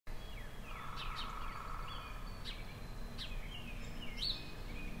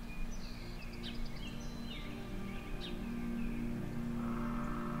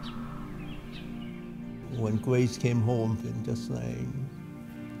when Grace came home and just saying,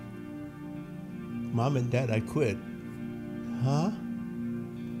 "Mom and Dad, I quit." Huh?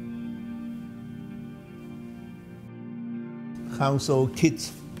 Counsel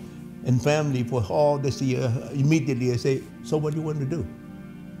kids and family for all this year. Immediately I say, "So what do you want to do?"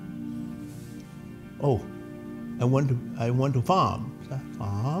 "Oh, I want to farm."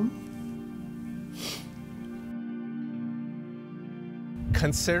 Farm?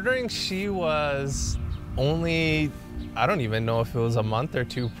 Considering she was only, I don't even know if it was a month or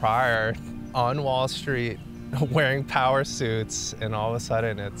two prior, on Wall Street wearing power suits, and all of a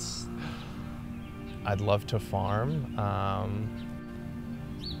sudden it's, I'd love to farm.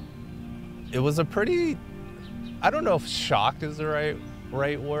 It was a pretty, I don't know if shocked is the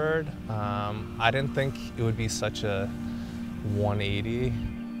right word. I didn't think it would be such a 180.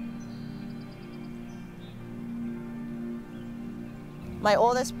 My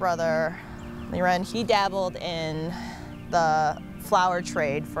oldest brother, Liren, he dabbled in the flower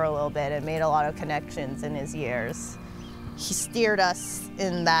trade for a little bit and made a lot of connections in his years. He steered us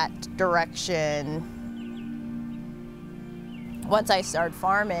in that direction. Once I started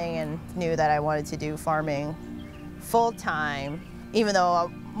farming and knew that I wanted to do farming full-time, even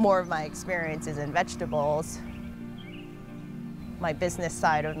though more of my experience is in vegetables, my business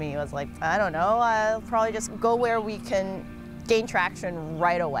side of me was like, I don't know, I'll probably just go where we can gain traction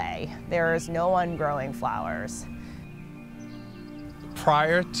right away. There is no one growing flowers.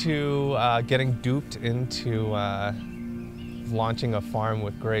 Prior to getting duped into launching a farm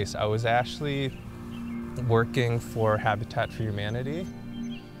with Grace, I was actually working for Habitat for Humanity.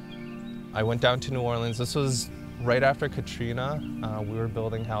 I went down to New Orleans. This was right after Katrina. We were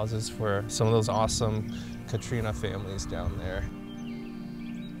building houses for some of those awesome Katrina families down there.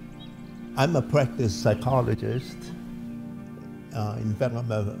 I'm a practiced psychologist. In fact,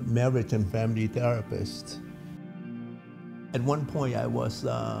 I'm a marriage and family therapist. At one point, I was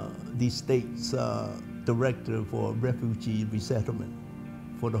the state's director for refugee resettlement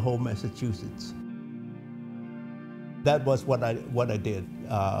for the whole Massachusetts. That was what I did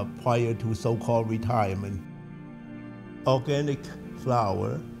prior to so-called retirement. Organic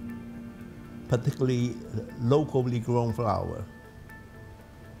flower, particularly locally grown flower.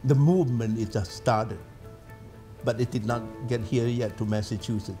 The movement, it just started, but it did not get here yet to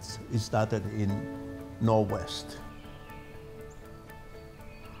Massachusetts. It started in Northwest.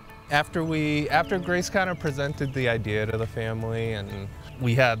 After Grace kind of presented the idea to the family, and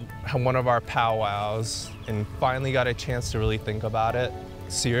we had one of our powwows and finally got a chance to really think about it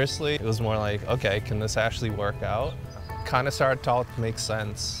seriously, it was more like, okay, can this actually work out? Kind of started to all make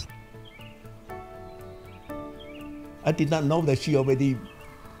sense. I did not know that she already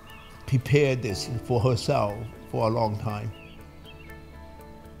prepared this for herself for a long time.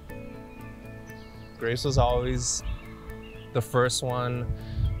 Grace was always the first one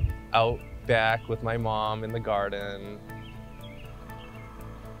out back with my mom in the garden.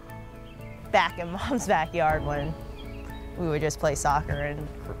 Back in Mom's backyard when we would just play soccer and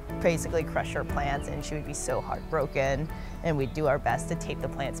basically crush her plants, and she would be so heartbroken, and we'd do our best to tape the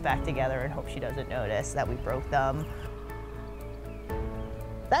plants back together and hope she doesn't notice that we broke them.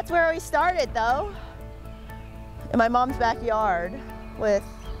 That's where we started though, in my mom's backyard with,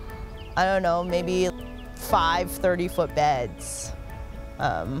 I don't know, maybe 5 30-foot beds.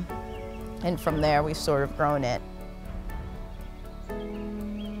 And from there, we've sort of grown it.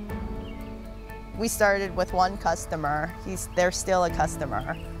 We started with one customer. They're still a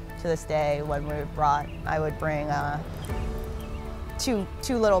customer to this day. When I would bring two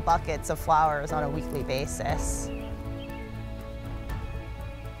little buckets of flowers on a weekly basis.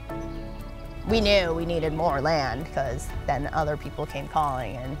 We knew we needed more land because then other people came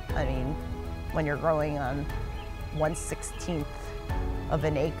calling, and I mean, when you're growing on 1/16 of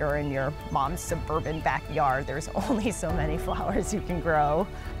an acre in your mom's suburban backyard, there's only so many flowers you can grow.